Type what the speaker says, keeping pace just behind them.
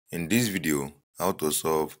In this video, how to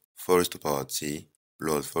solve 4 raised to power t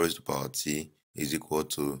plus 4 raised to power t is equal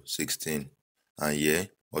to 16. And here,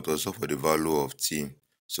 we to solve for the value of t.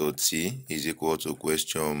 So t is equal to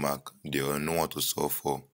question mark, the unknown what to solve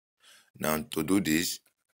for. Now to do this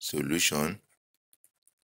solution,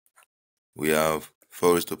 we have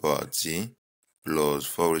 4 raised to power t plus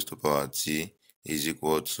 4 raised to power t is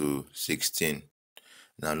equal to 16.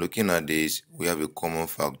 Now looking at this, we have a common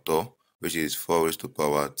factor, which is 4 raised to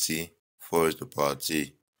power t, 4 raised to power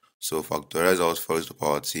t. So factorize out 4 raised to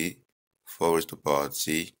power t, 4 raised to power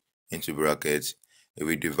t into brackets. If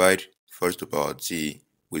we divide 4 raised to power t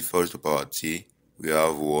with 4 raised to power t, we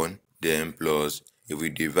have 1, then plus. If we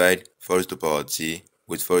divide 4 raised to power t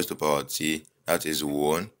with 4 raised to power t, that is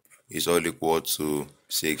 1, is all equal to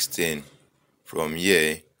 16. From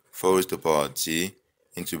here, 4 raised to power t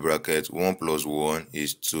into bracket 1 plus 1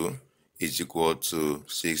 is 2 is equal to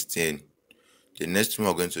 16. The next thing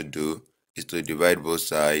we're going to do is to divide both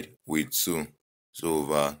sides with 2. So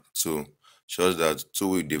over 2. Shows that 2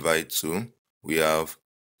 will divide 2. We have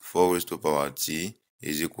 4 raised to power t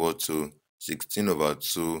is equal to 16 over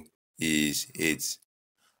 2 is 8.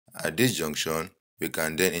 At this junction, we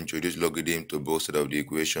can then introduce logarithm to both sides of the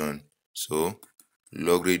equation. So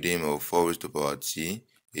logarithm of 4 raised to power t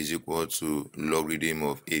is equal to logarithm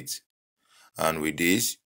of 8. And with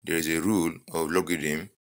this, there is a rule of logarithm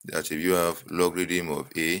that if you have logarithm of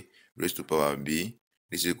a raised to power b,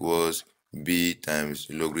 this equals b times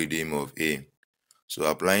logarithm of a. So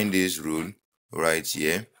applying this rule right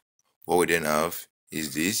here, what we then have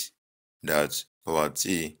is this, that power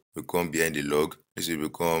t will come behind the log. This will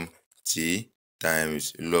become t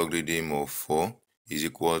times logarithm of 4 is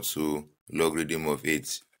equal to logarithm of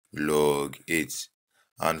 8, log 8.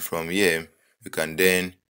 And from here, we can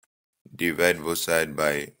then divide both sides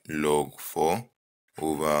by log 4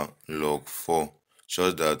 over log 4.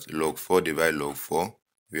 Shows that log 4 divide log 4,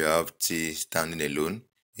 we have t standing alone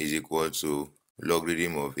is equal to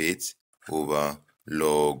logarithm of 8 over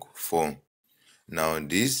log 4. Now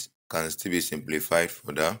this can still be simplified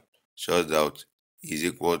further. Shows that is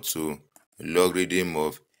equal to logarithm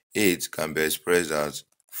of 8 can be expressed as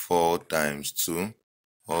 4 times 2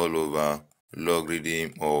 all over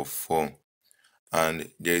logarithm of 4. And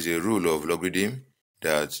there is a rule of logarithm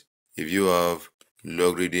that if you have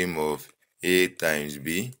logarithm of a times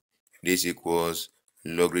b, this equals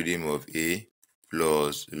logarithm of a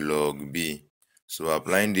plus log b. So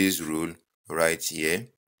applying this rule right here,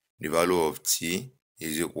 the value of t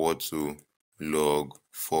is equal to log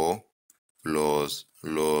 4 plus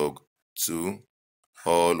log 2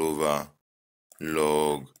 all over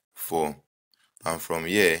log 4. And from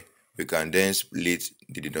here, we can then split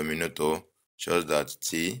the denominator, such that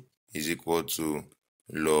t is equal to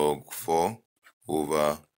log 4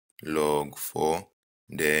 over log 4,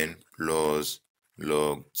 then plus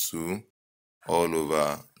log 2 all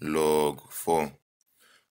over log 4.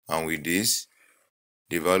 And with this,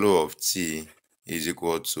 the value of t is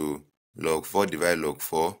equal to log 4 divided log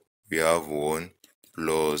 4, we have 1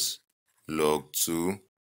 plus log 2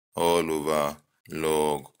 all over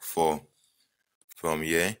log 4. From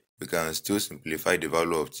here, we can still simplify the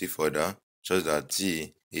value of t further, such that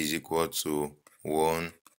t is equal to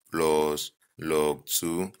 1 plus log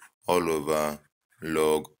 2 all over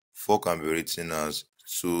log 4 can be written as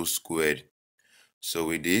 2 squared. So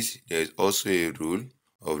with this, there is also a rule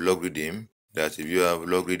of logarithm that if you have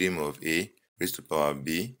logarithm of a raised to power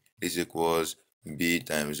b, this equals b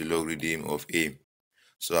times logarithm of a.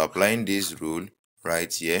 So applying this rule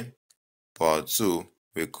right here, power 2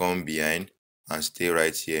 will come behind and stay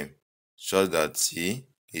right here, such that t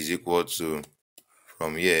is equal to,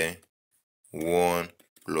 from here, 1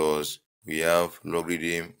 plus, we have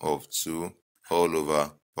logarithm of 2 all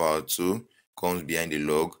over power 2 comes behind the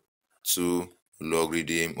log, 2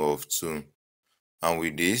 logarithm of 2. And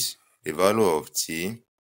with this, the value of t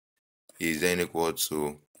is then equal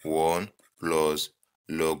to 1 plus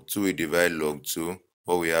log 2 will divide log 2.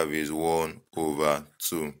 What we have is 1 over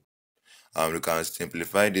 2. And we can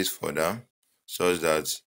simplify this further, such that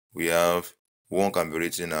we have 1 can be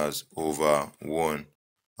written as over 1.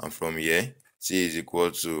 And from here, t is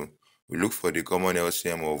equal to, we look for the common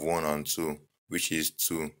LCM of 1 and 2, which is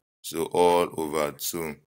 2. So all over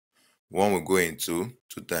 2. 1 will go into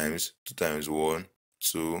 2 times 1,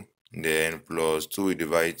 2, then plus 2 will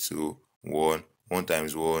divide 2, 1. 1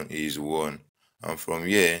 times 1 is 1. And from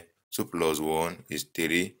here, 2 plus 1 is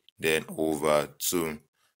 3, then over 2.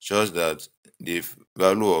 Shows that the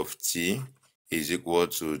value of t is equal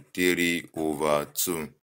to 3 over 2.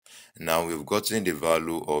 Now we've gotten the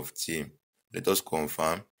value of t. Let us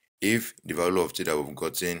confirm if the value of t that we've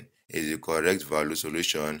gotten is the correct value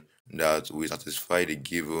solution that will satisfy the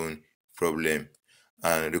given problem.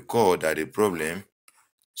 And recall that the problem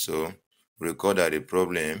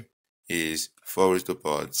is 4 raised to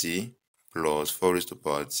power t plus 4 raised to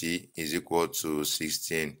power t is equal to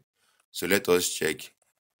 16. So let us check.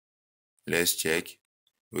 Let's check.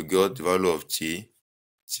 We got the value of t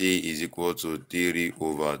is equal to 3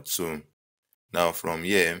 over 2. Now from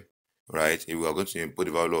here, right, if we are going to input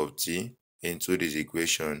the value of t into this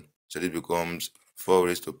equation, so this becomes 4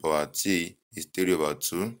 raised to power t is 3 over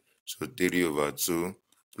 2. So 3 over 2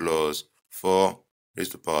 plus 4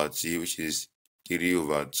 raised to power t, which is 3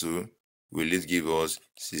 over 2, will this give us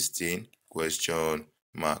 16 question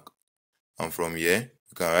mark. And from here,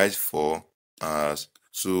 you can write 4 as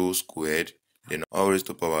 2 squared, then all raised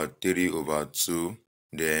to power 3 over 2,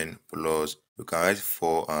 then plus, you can write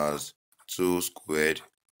 4 as 2 squared,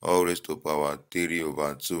 all raised to power 3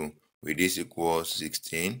 over 2, with this equals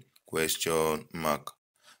 16 question mark.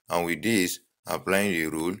 And with this, applying the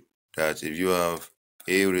rule that if you have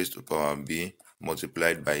a raised to power b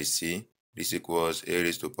multiplied by c, this equals a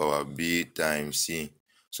raised to power b times c.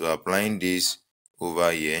 So applying this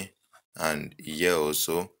over here and here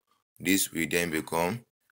also, this will then become,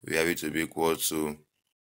 we have it to be equal to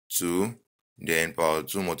 2, then power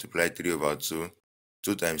 2 multiplied 3 over 2,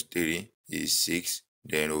 2 times 3 is 6,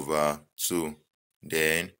 then over 2,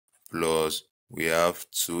 then plus, we have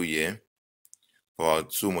 2 here, power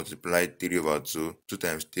 2 multiplied 3 over 2, 2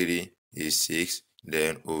 times 3 is 6,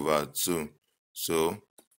 then over 2. So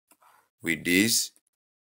with this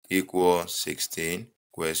equal 16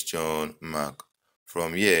 question mark.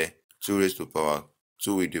 From here, 2 raised to power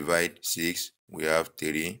 2 will divide 6, we have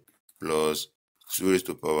 3, plus 2 raised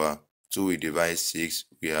to power 2 will divide 6,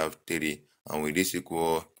 we have 3, and with this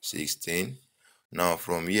equal 16. Now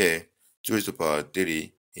from here, 2 raised to power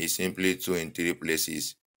 3 is simply 2 in 3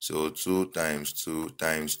 places, so 2 times 2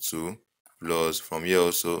 times 2, plus from here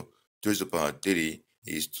also, 2 raised to power 3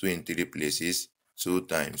 is 2 in 3 places, 2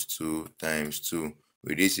 times 2 times 2,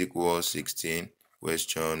 with this equals 16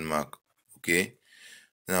 question mark. Okay,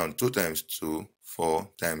 now 2 times 2, 4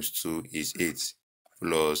 times 2 is 8,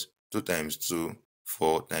 plus 2 times 2,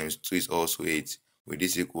 4 times 2 is also 8, with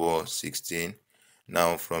this equals 16.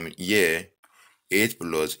 Now from here, 8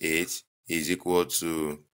 plus 8 is equal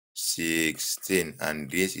to 16, and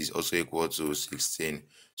this is also equal to 16.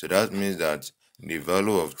 So that means that the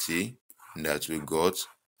value of t that we got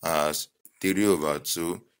as 3 over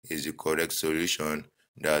 2 is the correct solution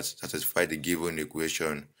that satisfies the given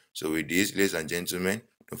equation. So with this, ladies and gentlemen,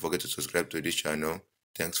 don't forget to subscribe to this channel.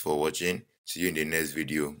 Thanks for watching. See you in the next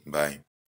video. Bye.